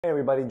Hey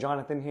everybody,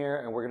 Jonathan here,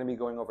 and we're going to be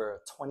going over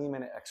a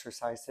 20-minute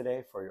exercise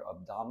today for your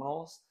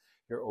abdominals,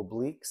 your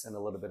obliques, and a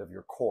little bit of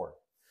your core.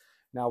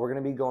 Now we're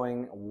going to be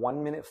going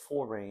 1 minute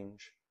full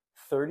range,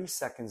 30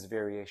 seconds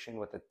variation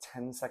with a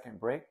 10-second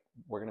break.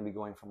 We're going to be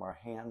going from our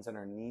hands and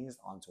our knees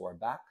onto our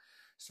back,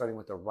 starting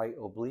with the right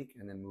oblique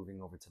and then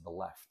moving over to the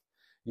left.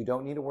 You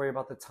don't need to worry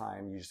about the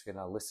time. You're just going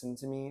to listen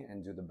to me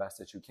and do the best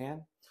that you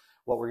can.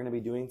 What we're going to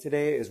be doing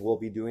today is we'll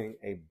be doing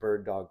a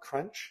bird dog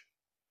crunch.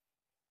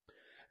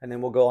 And then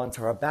we'll go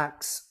onto our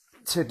backs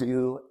to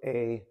do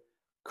a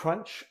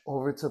crunch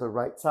over to the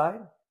right side.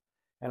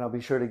 And I'll be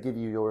sure to give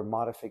you your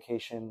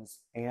modifications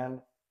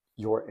and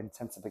your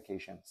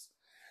intensifications.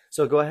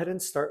 So go ahead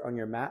and start on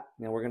your mat.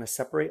 Now we're going to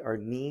separate our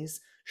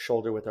knees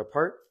shoulder width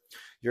apart.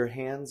 Your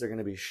hands are going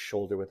to be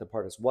shoulder width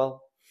apart as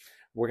well.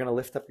 We're going to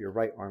lift up your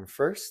right arm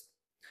first,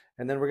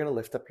 and then we're going to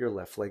lift up your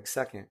left leg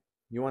second.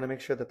 You want to make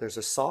sure that there's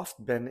a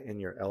soft bend in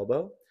your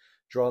elbow.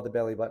 Draw the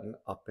belly button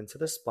up into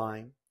the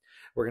spine.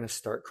 We're going to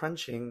start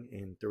crunching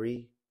in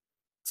 3,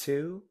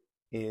 2,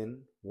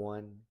 in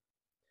 1,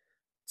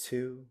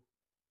 2,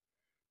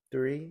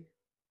 3,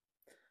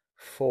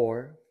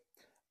 4,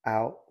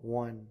 out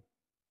 1,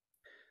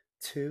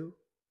 2,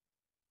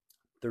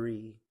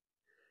 3,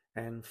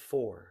 and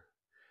 4.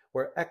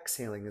 We're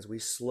exhaling as we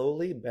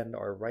slowly bend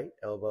our right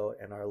elbow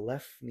and our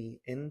left knee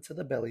into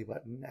the belly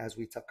button as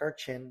we tuck our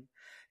chin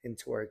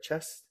into our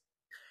chest.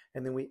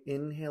 And then we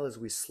inhale as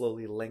we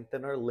slowly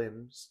lengthen our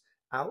limbs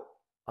out,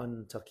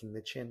 untucking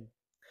the chin.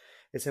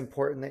 It's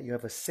important that you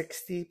have a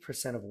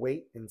 60% of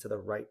weight into the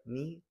right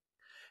knee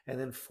and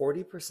then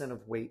 40%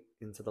 of weight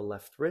into the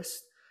left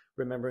wrist,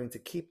 remembering to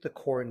keep the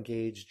core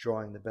engaged,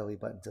 drawing the belly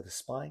button to the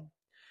spine.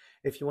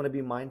 If you want to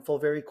be mindful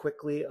very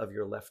quickly of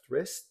your left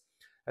wrist,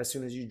 as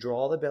soon as you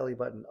draw the belly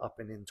button up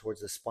and in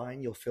towards the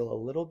spine, you'll feel a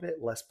little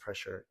bit less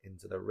pressure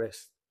into the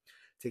wrist.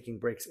 Taking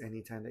breaks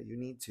anytime that you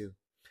need to.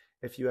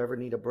 If you ever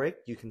need a break,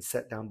 you can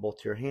set down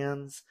both your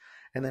hands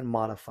and then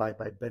modify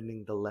by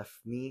bending the left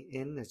knee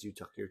in as you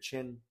tuck your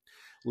chin.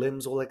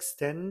 Limbs will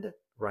extend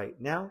right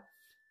now.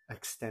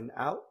 Extend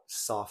out,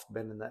 soft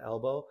bend in the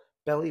elbow,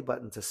 belly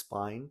button to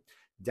spine,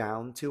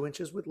 down 2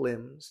 inches with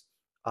limbs,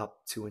 up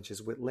 2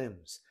 inches with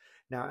limbs.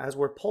 Now, as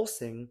we're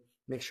pulsing,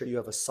 make sure you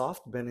have a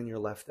soft bend in your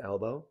left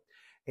elbow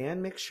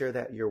and make sure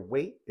that your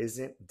weight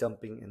isn't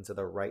dumping into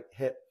the right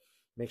hip.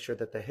 Make sure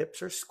that the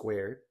hips are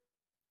squared.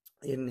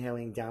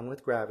 Inhaling down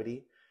with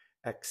gravity,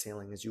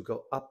 exhaling as you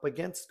go up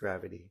against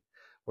gravity.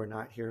 We're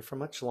not here for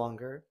much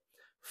longer.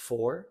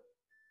 4,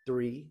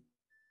 3,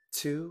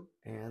 2,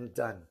 and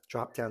done.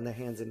 Drop down the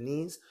hands and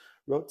knees,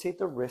 rotate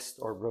the wrist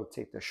or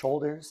rotate the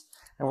shoulders,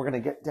 and we're going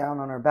to get down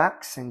on our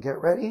backs and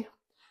get ready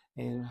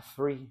in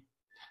 3,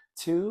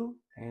 2,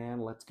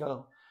 and let's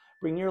go.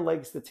 Bring your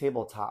legs to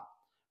tabletop.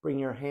 Bring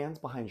your hands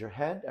behind your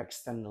head,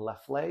 extend the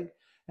left leg,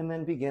 and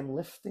then begin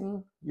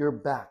lifting your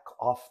back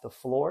off the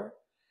floor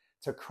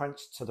to crunch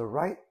to the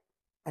right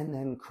and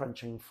then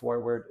crunching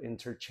forward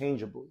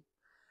interchangeably.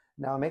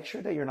 Now make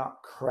sure that you're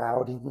not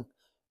crowding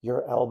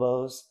your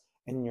elbows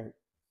and your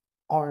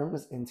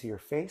arms into your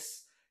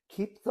face.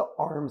 Keep the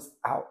arms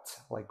out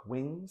like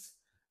wings.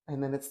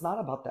 And then it's not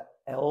about the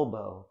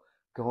elbow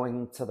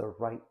going to the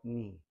right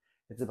knee.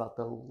 It's about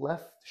the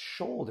left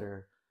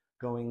shoulder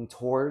going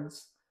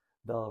towards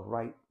the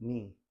right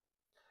knee.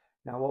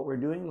 Now what we're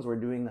doing is we're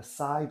doing a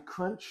side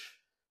crunch,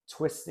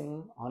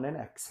 twisting on an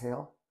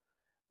exhale.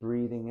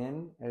 Breathing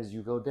in as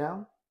you go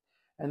down,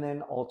 and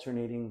then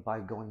alternating by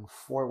going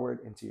forward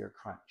into your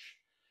crunch.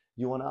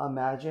 You want to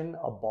imagine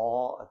a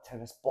ball, a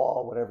tennis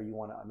ball, whatever you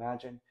want to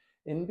imagine,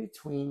 in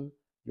between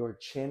your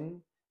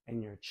chin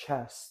and your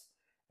chest.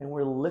 And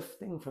we're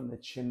lifting from the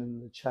chin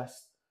and the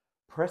chest,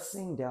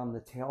 pressing down the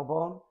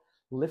tailbone,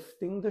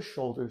 lifting the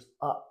shoulders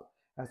up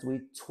as we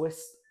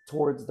twist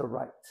towards the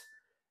right.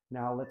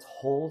 Now let's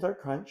hold our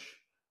crunch,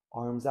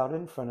 arms out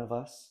in front of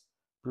us.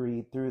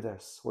 Breathe through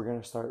this. We're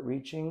going to start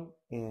reaching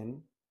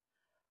in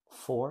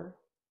 4,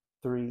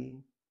 3,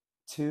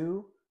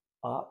 2,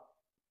 up,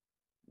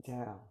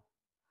 down,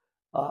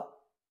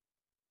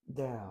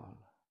 down.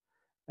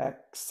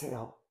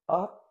 Exhale,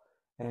 up,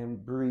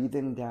 and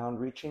breathing down,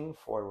 reaching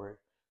forward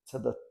to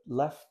the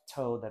left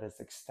toe that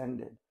is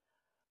extended.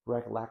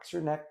 Relax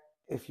your neck.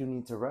 If you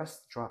need to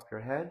rest, drop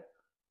your head,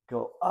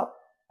 go up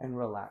and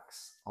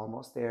relax.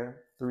 Almost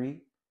there.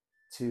 3,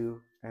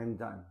 2, and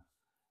done.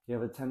 You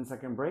have a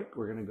 10-second break.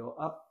 We're going to go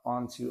up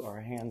onto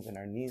our hands and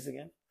our knees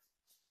again.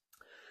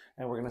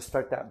 And we're going to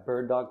start that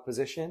bird dog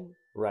position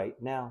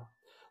right now.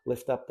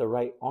 Lift up the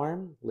right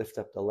arm, lift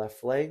up the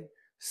left leg,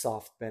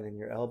 soft bend in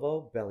your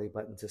elbow, belly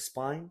button to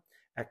spine.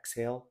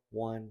 Exhale,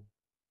 1,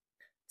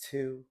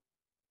 2,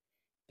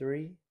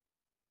 3,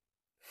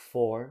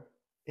 4.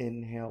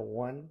 Inhale,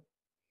 1,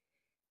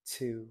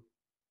 2,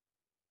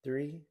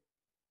 3,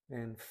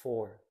 and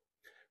 4.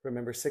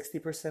 Remember,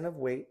 60% of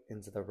weight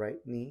into the right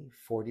knee,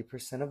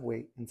 40% of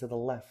weight into the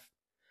left.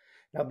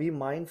 Now be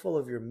mindful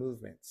of your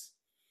movements.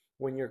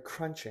 When you're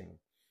crunching,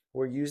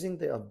 we're using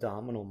the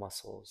abdominal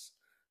muscles,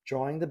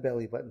 drawing the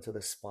belly button to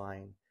the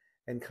spine,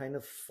 and kind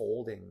of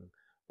folding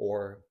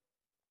or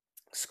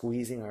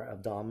squeezing our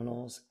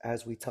abdominals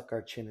as we tuck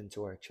our chin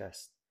into our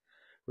chest.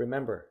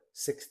 Remember,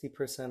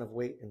 60% of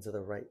weight into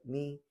the right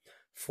knee,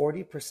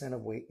 40%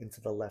 of weight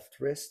into the left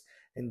wrist,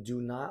 and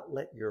do not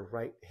let your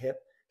right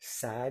hip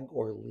sag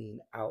or lean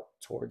out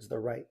towards the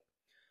right.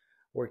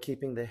 We're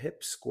keeping the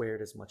hips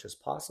squared as much as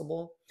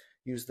possible.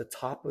 Use the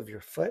top of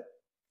your foot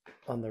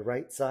on the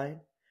right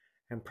side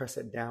and press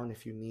it down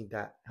if you need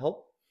that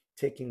help.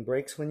 Taking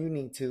breaks when you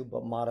need to,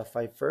 but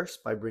modify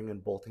first by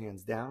bringing both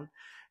hands down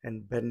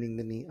and bending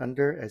the knee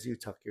under as you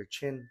tuck your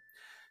chin.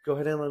 Go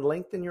ahead and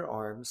lengthen your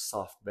arms,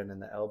 soft bend in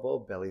the elbow,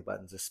 belly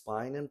button to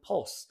spine, and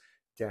pulse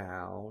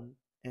down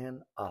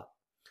and up.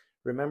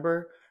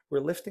 Remember, we're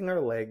lifting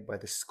our leg by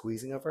the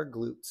squeezing of our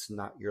glutes,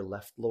 not your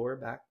left lower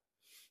back.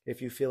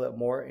 If you feel it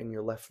more in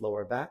your left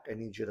lower back, I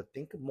need you to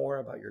think more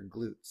about your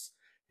glutes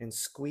and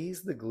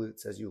squeeze the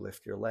glutes as you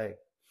lift your leg.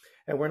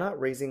 And we're not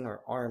raising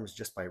our arms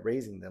just by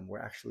raising them. We're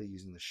actually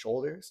using the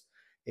shoulders.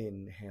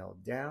 Inhale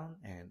down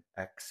and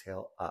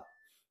exhale up.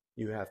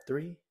 You have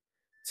 3,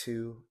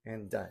 2,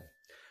 and done.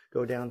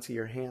 Go down to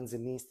your hands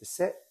and knees to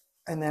sit,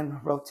 and then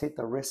rotate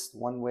the wrists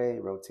one way,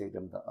 rotate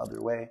them the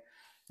other way,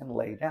 and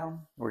lay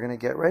down. We're going to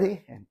get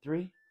ready in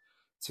 3,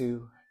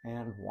 2,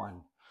 and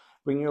 1.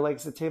 Bring your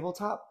legs to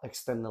tabletop.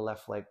 Extend the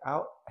left leg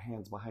out,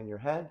 hands behind your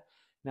head.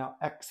 Now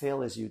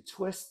exhale as you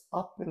twist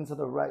up into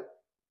the right.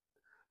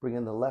 Bring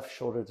in the left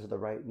shoulder to the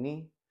right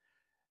knee.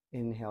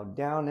 Inhale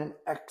down and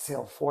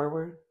exhale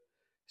forward,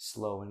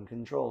 slow and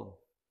controlled.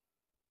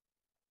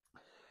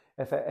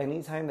 If at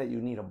any time that you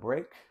need a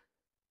break,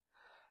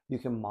 you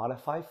can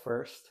modify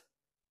first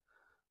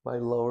by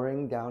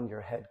lowering down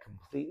your head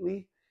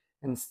completely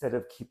instead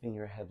of keeping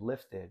your head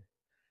lifted.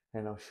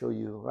 And I'll show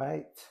you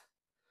right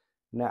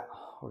now.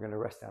 We're going to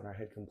rest down our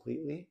head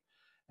completely.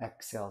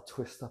 Exhale,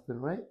 twist up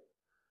and right.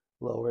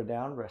 Lower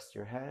down, rest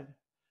your head,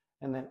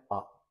 and then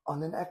up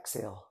on an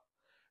exhale.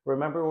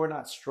 Remember, we're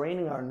not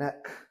straining our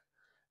neck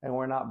and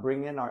we're not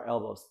bringing our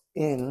elbows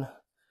in.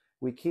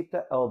 We keep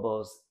the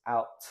elbows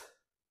out,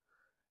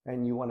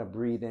 and you want to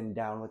breathe in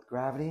down with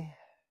gravity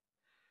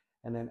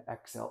and then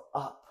exhale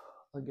up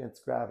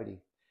against gravity,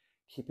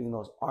 keeping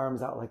those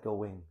arms out like a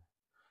wing.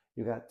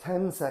 You got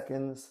 10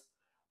 seconds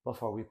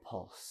before we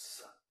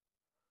pulse.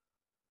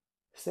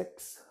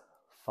 6,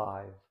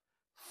 5,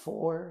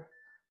 4,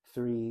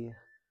 3,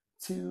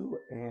 2,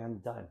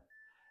 and done.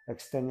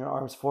 Extend your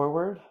arms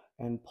forward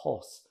and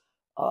pulse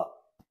up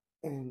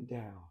and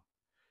down,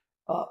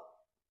 up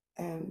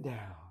and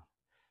down.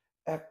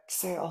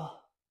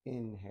 Exhale,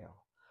 inhale.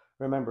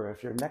 Remember,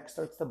 if your neck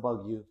starts to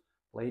bug you,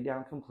 lay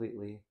down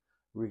completely,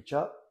 reach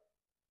up,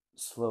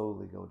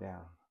 slowly go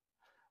down.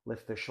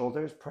 Lift the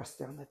shoulders, press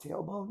down the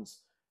tailbones,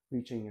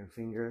 reaching your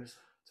fingers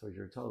towards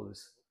your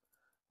toes.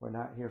 We're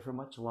not here for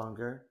much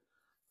longer.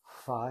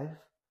 5,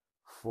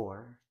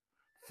 4,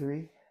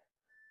 3,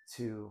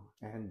 2,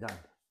 and done.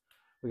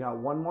 We got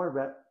one more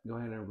rep. Go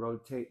ahead and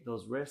rotate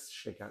those wrists.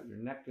 Shake out your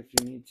neck if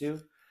you need to.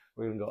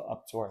 We're going to go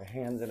up to our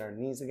hands and our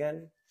knees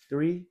again.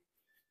 3,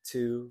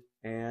 2,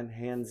 and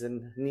hands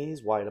and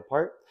knees wide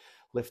apart.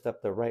 Lift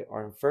up the right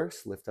arm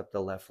first. Lift up the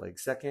left leg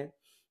second.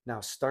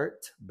 Now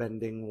start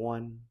bending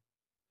 1,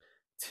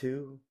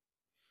 2,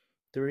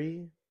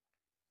 3,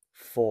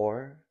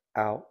 4.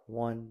 Out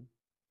 1,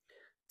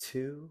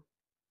 2,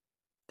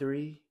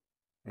 3,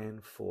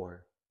 and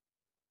 4.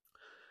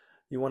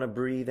 You want to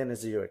breathe in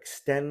as you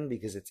extend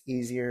because it's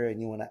easier,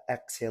 and you want to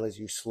exhale as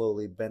you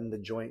slowly bend the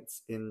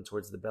joints in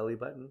towards the belly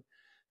button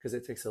because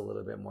it takes a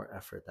little bit more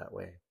effort that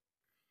way.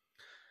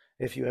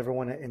 If you ever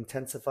want to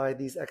intensify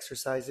these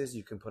exercises,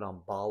 you can put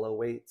on Bala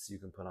weights. You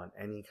can put on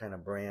any kind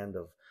of brand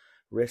of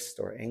wrist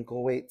or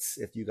ankle weights.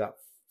 If you got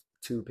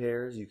 2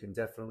 pairs, you can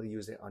definitely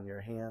use it on your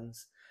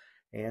hands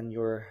and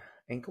your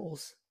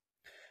ankles.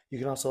 You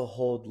can also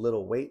hold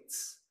little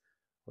weights,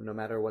 no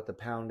matter what the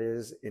pound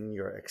is, in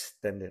your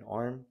extended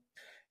arm,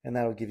 and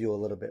that'll give you a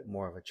little bit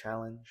more of a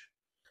challenge.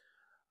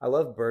 I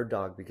love bird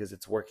dog because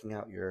it's working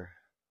out your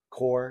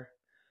core,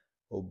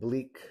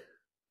 oblique,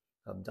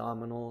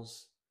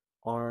 abdominals,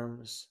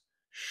 arms,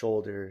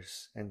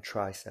 shoulders, and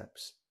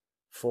triceps.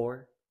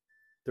 4,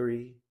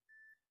 3,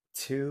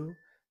 2,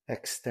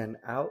 extend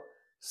out,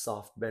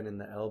 soft bend in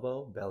the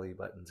elbow, belly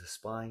button to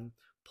spine,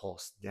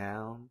 pulse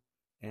down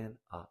and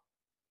up,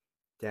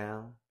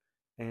 down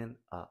and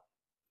up.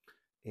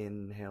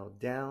 Inhale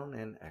down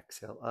and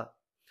exhale up.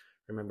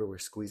 Remember, we're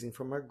squeezing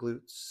from our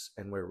glutes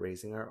and we're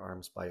raising our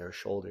arms by our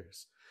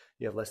shoulders.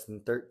 You have less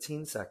than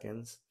 13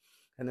 seconds,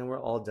 and then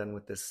we're all done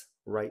with this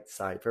right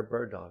side for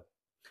bird dog.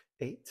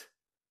 8,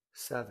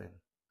 7,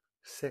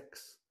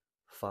 6,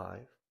 5,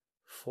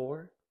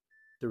 4,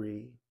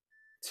 3,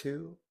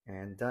 2,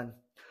 and done.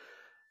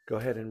 Go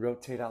ahead and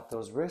rotate out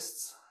those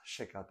wrists.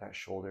 Shake out that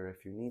shoulder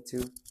if you need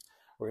to.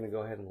 We're going to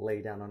go ahead and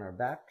lay down on our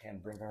back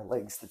and bring our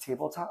legs to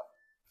tabletop.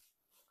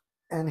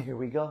 And here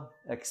we go.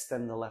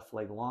 Extend the left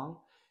leg long,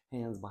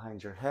 hands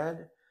behind your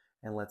head,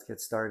 and let's get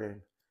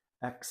started.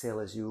 Exhale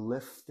as you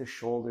lift the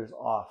shoulders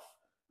off,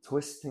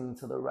 twisting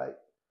to the right,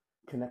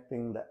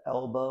 connecting the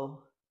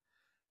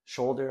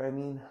shoulder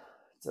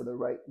to the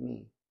right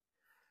knee.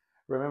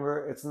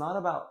 Remember, it's not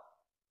about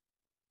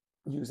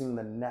using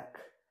the neck.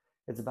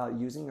 It's about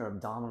using your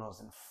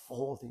abdominals and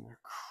folding or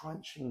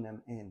crunching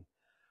them in,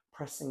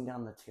 pressing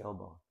down the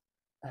tailbone,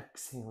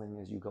 exhaling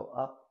as you go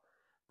up,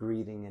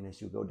 breathing in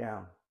as you go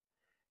down.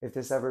 If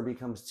this ever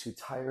becomes too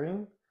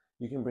tiring,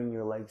 you can bring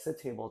your legs to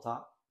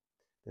tabletop.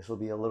 This will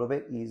be a little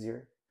bit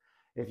easier.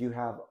 If you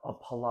have a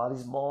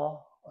Pilates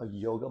ball, a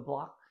yoga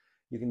block,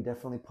 you can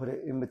definitely put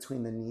it in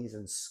between the knees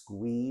and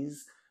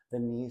squeeze the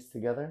knees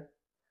together.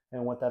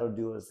 And what that'll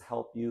do is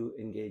help you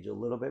engage a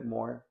little bit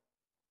more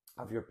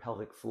of your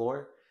pelvic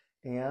floor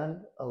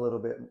and a little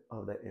bit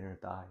of the inner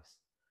thighs.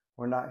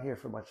 We're not here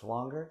for much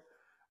longer.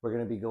 We're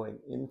going to be going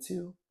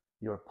into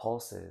your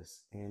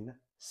pulses in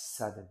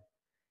 7,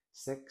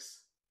 6,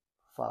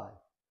 5,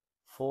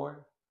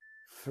 4,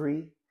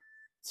 3,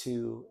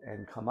 2,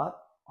 and come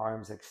up.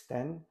 Arms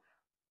extend.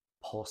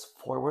 Pulse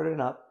forward and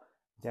up,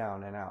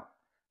 down and out.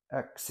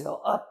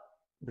 Exhale up,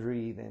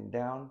 breathe in,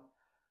 down.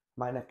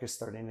 My neck is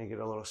starting to get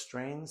a little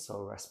strained,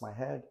 so rest my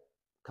head.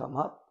 Come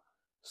up,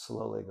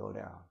 slowly go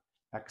down.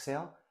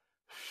 Exhale,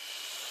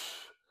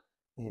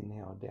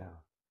 inhale down.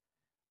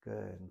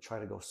 Good, and try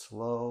to go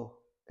slow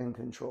and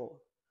controlled.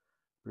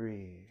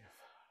 Breathe.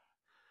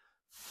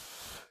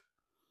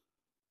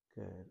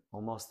 Good,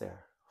 almost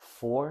there.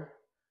 4,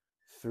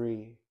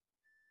 3,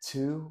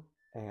 2,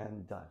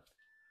 and done.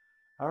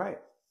 All right,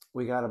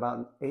 we got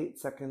about 8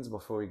 seconds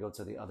before we go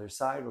to the other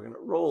side. We're gonna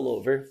roll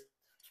over,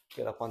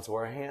 get up onto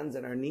our hands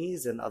and our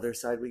knees, and other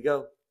side we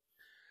go.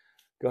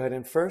 Go ahead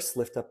and first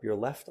lift up your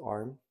left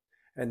arm,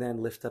 and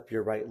then lift up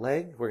your right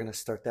leg. We're gonna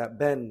start that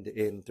bend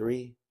in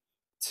 3,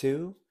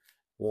 2,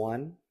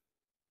 1,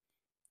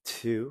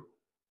 2,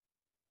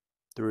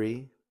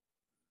 3,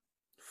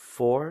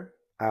 4,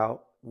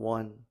 out,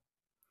 1,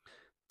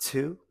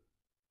 2,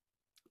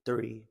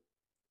 3,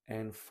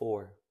 and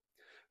 4.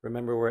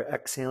 Remember, we're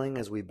exhaling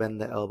as we bend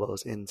the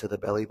elbows into the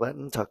belly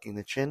button, tucking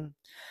the chin,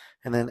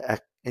 and then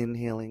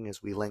inhaling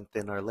as we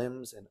lengthen our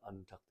limbs and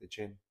untuck the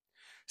chin.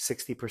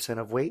 60%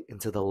 of weight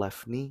into the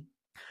left knee,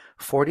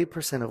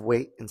 40% of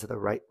weight into the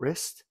right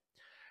wrist,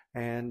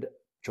 and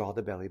draw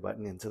the belly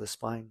button into the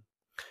spine.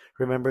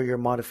 Remember, your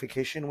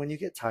modification when you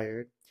get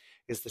tired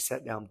is to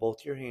set down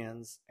both your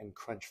hands and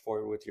crunch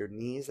forward with your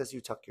knees as you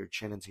tuck your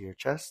chin into your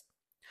chest.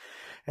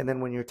 And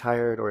then when you're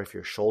tired, or if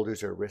your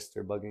shoulders or wrists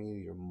are bugging you,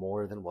 you're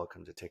more than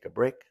welcome to take a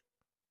break.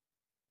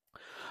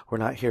 We're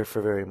not here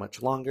for very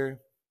much longer.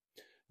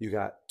 You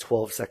got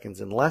 12 seconds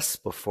and less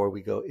before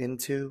we go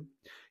into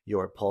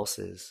your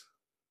pulses.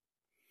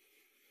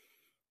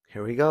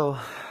 Here we go.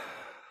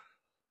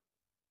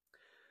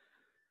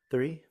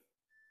 3,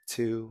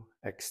 2,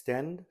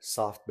 extend,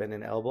 soft bend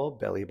in elbow,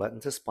 belly button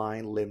to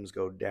spine, limbs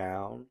go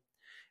down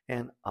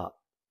and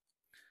up,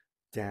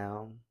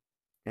 down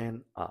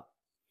and up.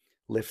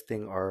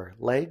 Lifting our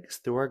legs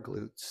through our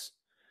glutes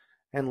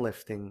and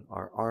lifting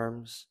our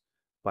arms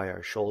by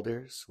our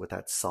shoulders with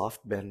that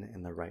soft bend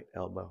in the right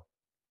elbow.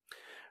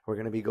 We're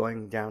going to be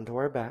going down to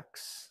our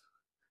backs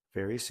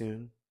very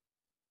soon.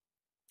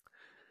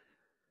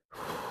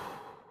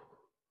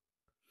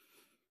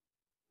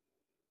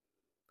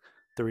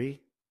 3,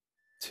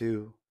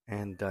 2,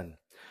 and done.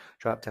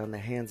 Drop down the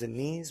hands and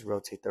knees,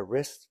 rotate the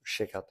wrists,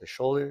 shake out the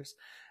shoulders,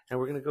 and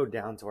we're going to go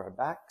down to our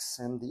backs,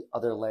 and the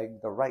other leg,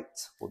 the right,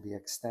 will be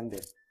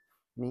extended.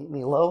 Meet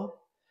me low,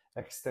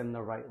 extend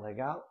the right leg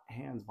out,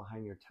 hands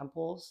behind your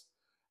temples,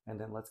 and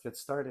then let's get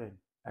started.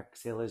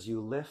 Exhale as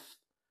you lift,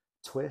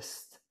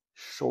 twist,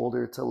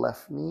 shoulder to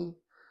left knee.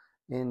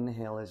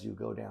 Inhale as you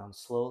go down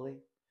slowly.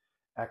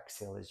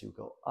 Exhale as you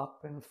go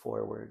up and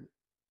forward.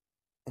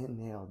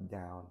 Inhale,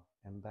 down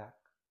and back.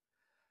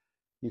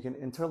 You can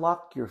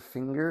interlock your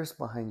fingers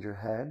behind your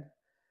head.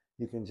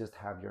 You can just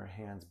have your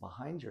hands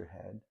behind your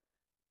head.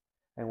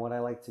 And what I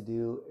like to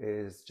do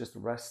is just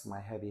rest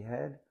my heavy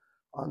head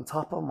on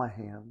top of my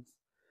hands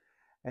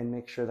and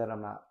make sure that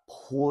I'm not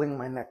pulling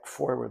my neck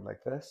forward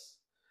like this.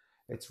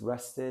 It's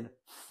rested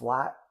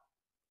flat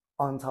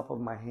on top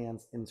of my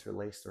hands,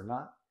 interlaced or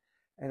not.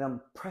 And I'm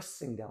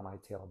pressing down my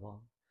tailbone,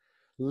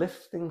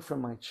 lifting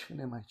from my chin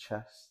and my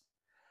chest,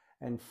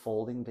 and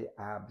folding the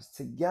abs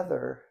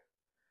together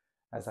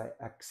as I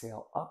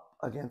exhale up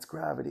against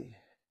gravity.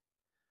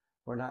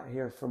 We're not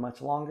here for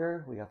much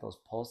longer. We got those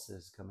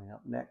pulses coming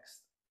up next.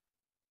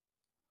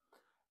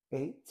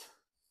 8,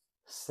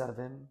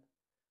 7,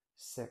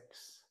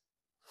 6,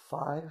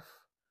 5,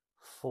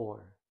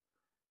 4,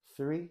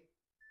 3,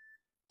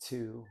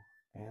 2,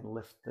 and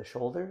lift the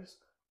shoulders,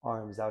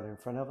 arms out in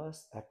front of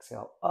us.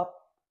 Exhale up,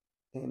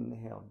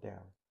 inhale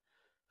down.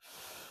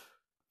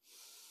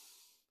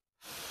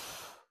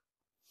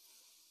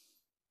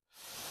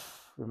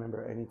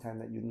 Remember, anytime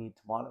that you need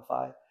to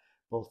modify,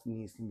 both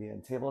knees can be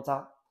on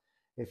tabletop.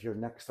 If your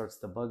neck starts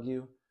to bug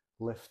you,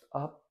 lift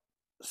up,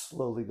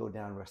 slowly go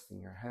down,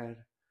 resting your head,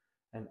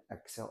 and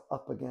exhale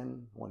up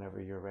again whenever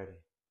you're ready.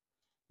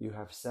 You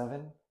have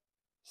 7,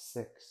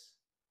 6,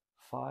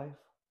 5,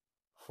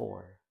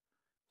 4,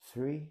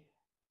 3,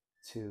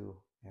 2,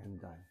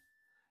 and done.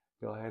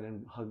 Go ahead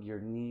and hug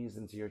your knees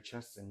into your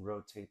chest and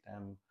rotate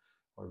them,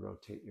 or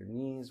rotate your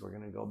knees. We're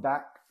going to go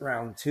back,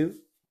 round 2.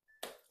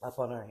 Up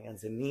on our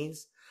hands and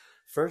knees.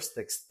 First,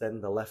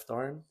 extend the left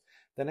arm,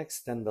 then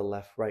extend the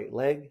left right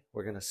leg.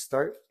 We're going to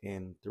start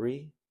in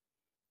 3,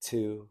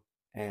 2,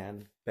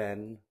 and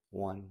bend.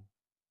 1,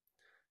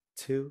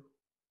 2,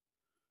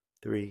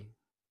 3,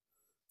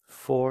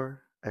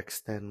 4.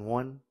 Extend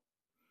 1,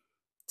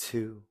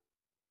 2,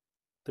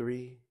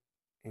 3,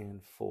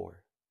 and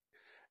 4.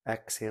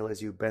 Exhale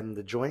as you bend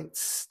the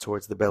joints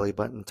towards the belly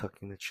button,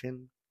 tucking the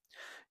chin.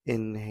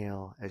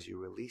 Inhale as you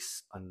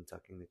release,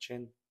 untucking the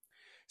chin.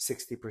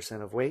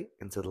 60% of weight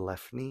into the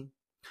left knee,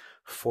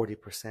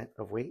 40%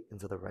 of weight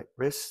into the right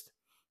wrist,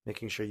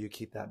 making sure you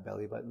keep that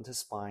belly button to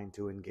spine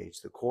to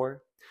engage the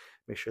core.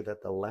 Make sure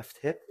that the left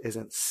hip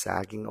isn't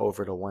sagging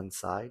over to one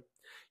side.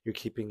 You're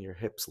keeping your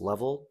hips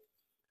leveled.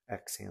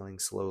 Exhaling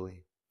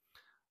slowly.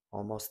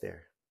 Almost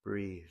there.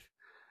 Breathe.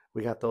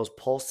 We got those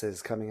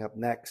pulses coming up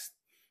next.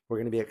 We're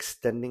going to be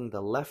extending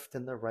the left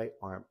and the right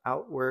arm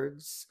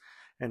outwards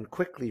and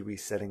quickly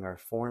resetting our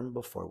form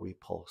before we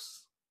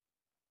pulse.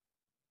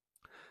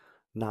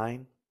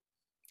 9,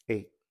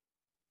 8,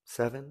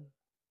 7,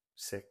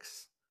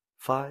 6,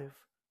 5,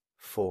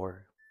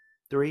 4,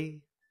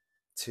 3,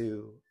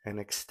 2, and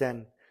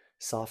extend.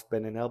 Soft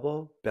bend in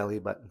elbow, belly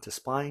button to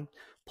spine.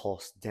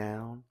 Pulse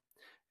down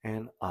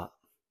and up.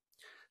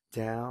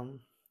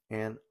 Down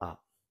and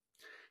up.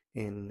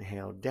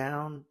 Inhale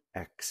down,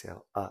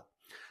 exhale up.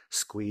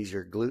 Squeeze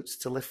your glutes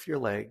to lift your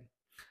leg.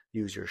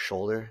 Use your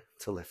shoulder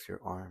to lift your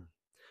arm.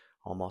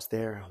 Almost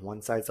there.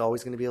 One side's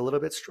always going to be a little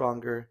bit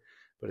stronger,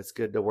 but it's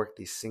good to work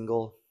these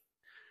single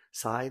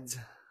sides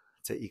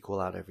to equal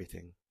out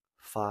everything.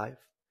 5,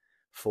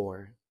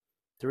 4,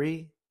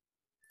 3,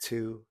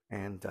 2,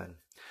 and done.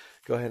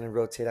 Go ahead and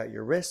rotate out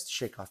your wrists,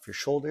 shake off your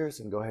shoulders,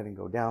 and go ahead and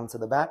go down to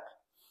the back.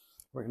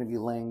 We're going to be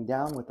laying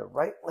down with the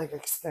right leg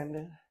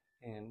extended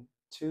in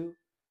 2,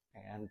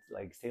 and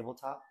legs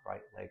tabletop,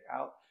 right leg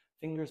out,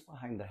 fingers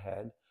behind the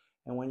head.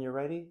 And when you're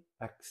ready,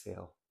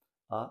 exhale,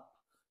 up,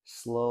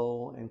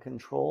 slow and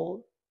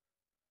controlled,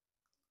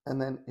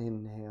 and then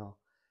inhale,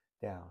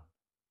 down.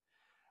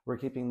 We're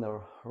keeping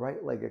the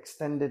right leg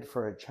extended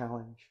for a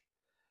challenge,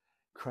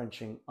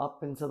 crunching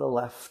up into the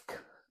left,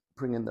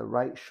 bringing the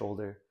right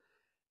shoulder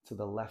to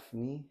the left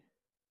knee,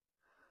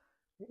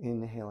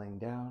 inhaling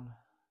down,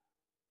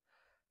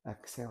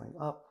 exhaling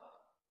up,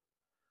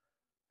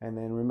 and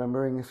then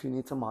remembering if you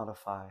need to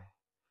modify,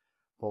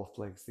 both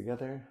legs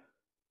together,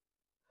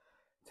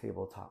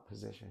 tabletop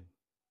position.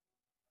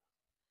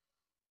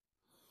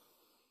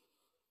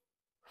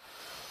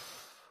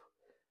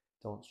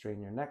 Don't strain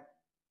your neck.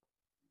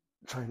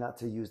 Try not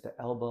to use the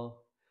elbow.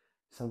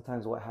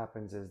 Sometimes what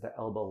happens is the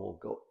elbow will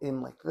go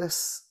in like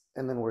this,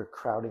 and then we're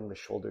crowding the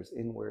shoulders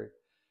inward.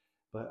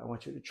 But I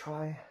want you to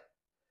try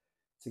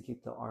to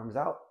keep the arms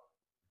out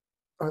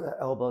or the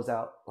elbows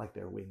out like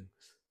they're wings.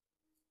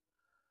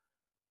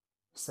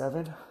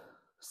 7,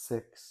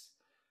 6,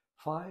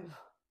 5,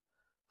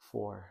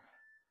 4,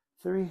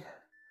 3,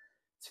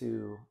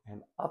 2,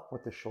 and up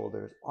with the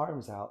shoulders,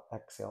 arms out,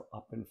 exhale,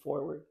 up and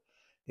forward,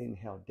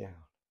 inhale, down.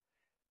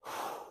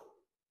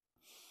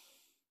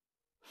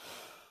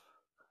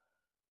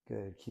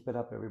 Good, keep it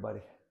up,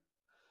 everybody.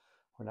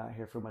 We're not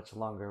here for much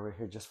longer. We're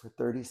here just for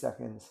 30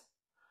 seconds.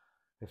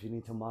 If you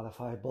need to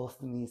modify both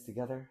the knees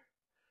together,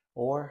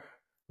 or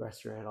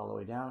rest your head all the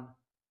way down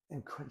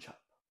and crunch up.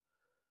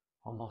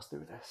 Almost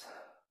through this.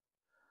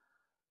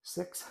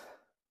 6,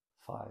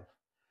 5,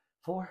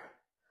 4,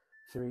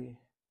 3,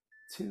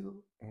 2,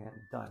 and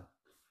done.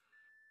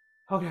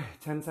 Okay,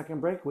 10-second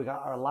break. We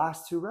got our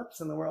last 2 reps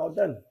and then we're all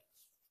done.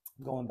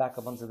 Going back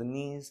up onto the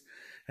knees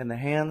and the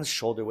hands,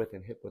 shoulder width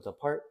and hip width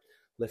apart.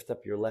 Lift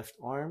up your left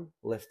arm,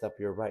 lift up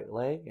your right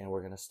leg, and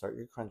we're going to start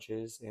your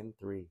crunches in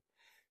 3,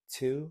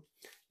 2,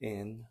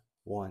 in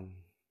 1,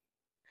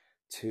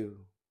 2,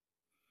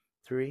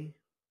 3,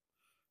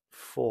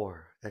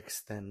 4.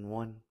 Extend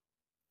 1,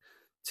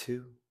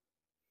 2,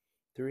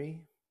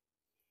 3,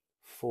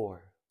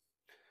 4.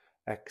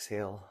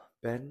 Exhale,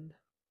 bend,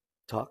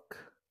 tuck,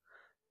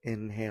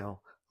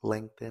 inhale,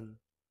 lengthen,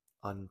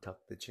 untuck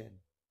the chin.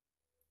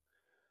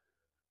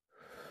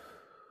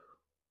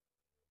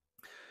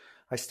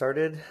 I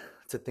started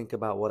to think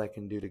about what I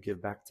can do to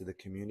give back to the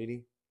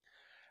community.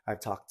 I've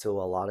talked to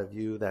a lot of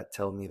you that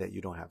tell me that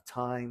you don't have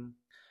time.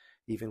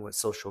 Even with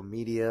social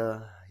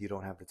media, you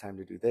don't have the time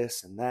to do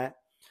this and that.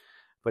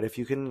 But if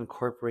you can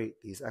incorporate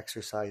these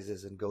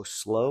exercises and go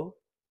slow,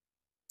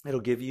 it'll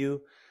give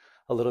you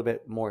a little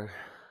bit more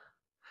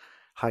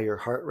higher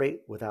heart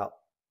rate without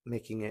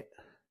making it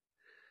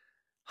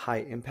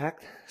high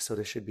impact. So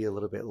this should be a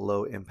little bit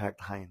low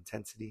impact, high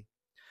intensity.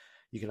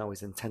 You can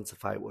always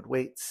intensify it with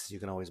weights. You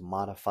can always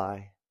modify.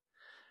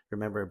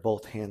 Remember,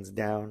 both hands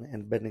down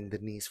and bending the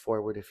knees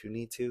forward if you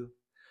need to.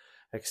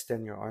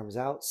 Extend your arms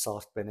out,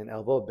 soft bend in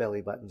elbow,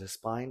 belly button to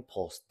spine,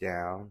 pulse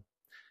down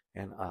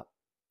and up.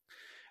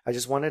 I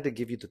just wanted to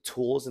give you the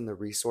tools and the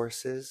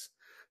resources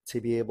to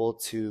be able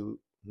to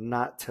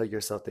not tell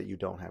yourself that you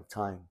don't have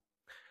time.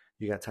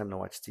 You got time to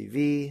watch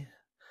TV.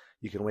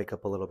 You can wake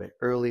up a little bit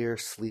earlier,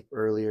 sleep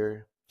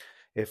earlier.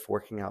 If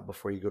working out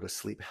before you go to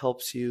sleep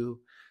helps you,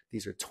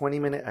 These are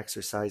 20-minute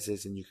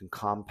exercises, and you can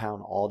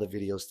compound all the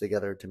videos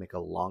together to make a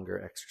longer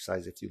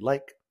exercise if you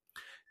like.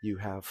 You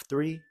have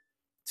 3,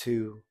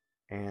 2,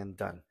 and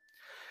done.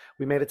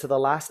 We made it to the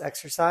last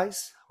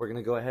exercise. We're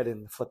going to go ahead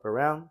and flip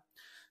around.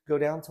 Go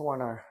down to on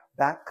our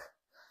back.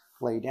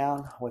 Lay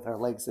down with our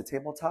legs to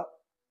tabletop.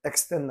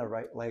 Extend the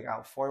right leg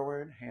out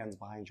forward, hands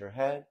behind your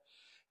head.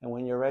 And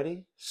when you're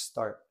ready,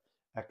 start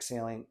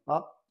exhaling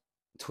up,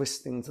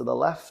 twisting to the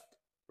left,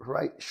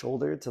 right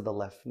shoulder to the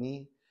left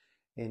knee.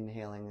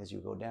 Inhaling as you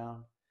go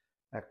down,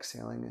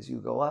 exhaling as you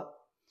go up.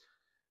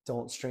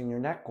 Don't strain your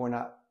neck. We're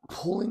not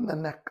pulling the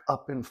neck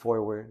up and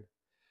forward.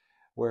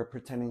 We're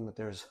pretending that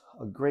there's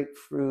a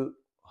grapefruit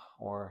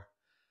or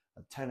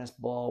a tennis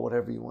ball,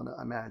 whatever you want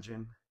to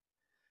imagine.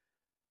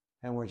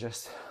 And we're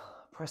just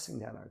pressing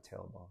down our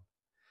tailbone,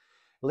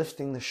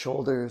 lifting the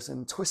shoulders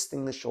and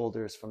twisting the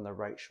shoulders from the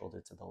right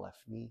shoulder to the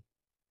left knee.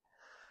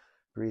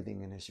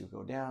 Breathing in as you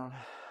go down,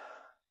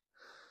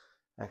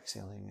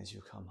 exhaling as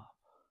you come up.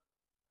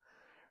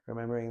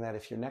 Remembering that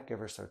if your neck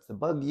ever starts to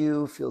bug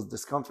you, feels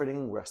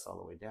discomforting, rest all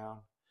the way down.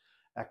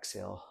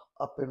 Exhale,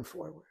 up and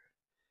forward.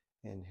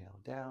 Inhale,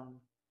 down.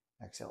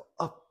 Exhale,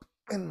 up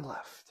and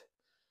left.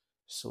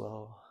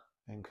 Slow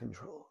and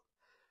controlled.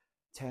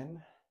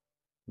 10,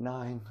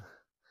 9,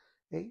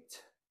 8,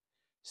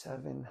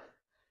 7,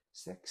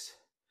 6,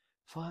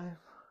 5,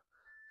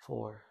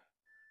 4,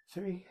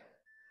 3,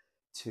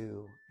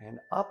 2, and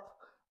up.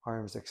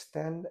 Arms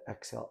extend.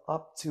 Exhale,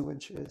 up 2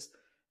 inches.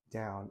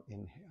 Down,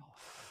 inhale.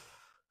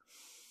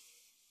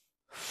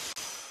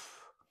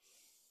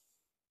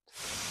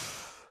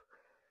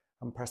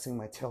 I'm pressing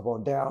my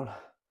tailbone down,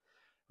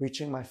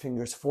 reaching my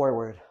fingers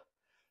forward,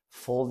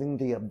 folding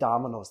the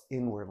abdominals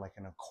inward like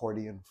an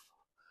accordion.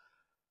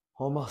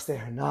 Almost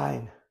there.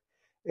 9,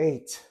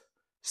 8,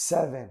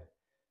 7,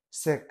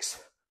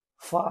 6,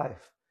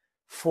 5,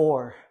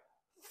 4,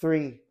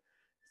 3,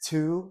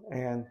 2,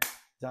 and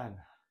done.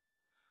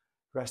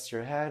 Rest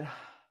your head.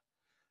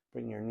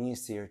 Bring your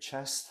knees to your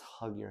chest.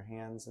 Hug your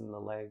hands and the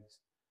legs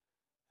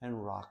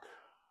and rock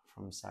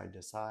from side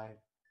to side.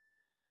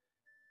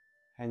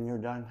 And you're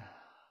done.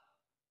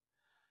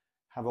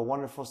 Have a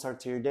wonderful start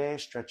to your day.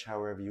 Stretch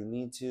however you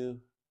need to.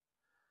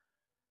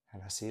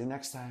 And I'll see you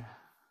next time.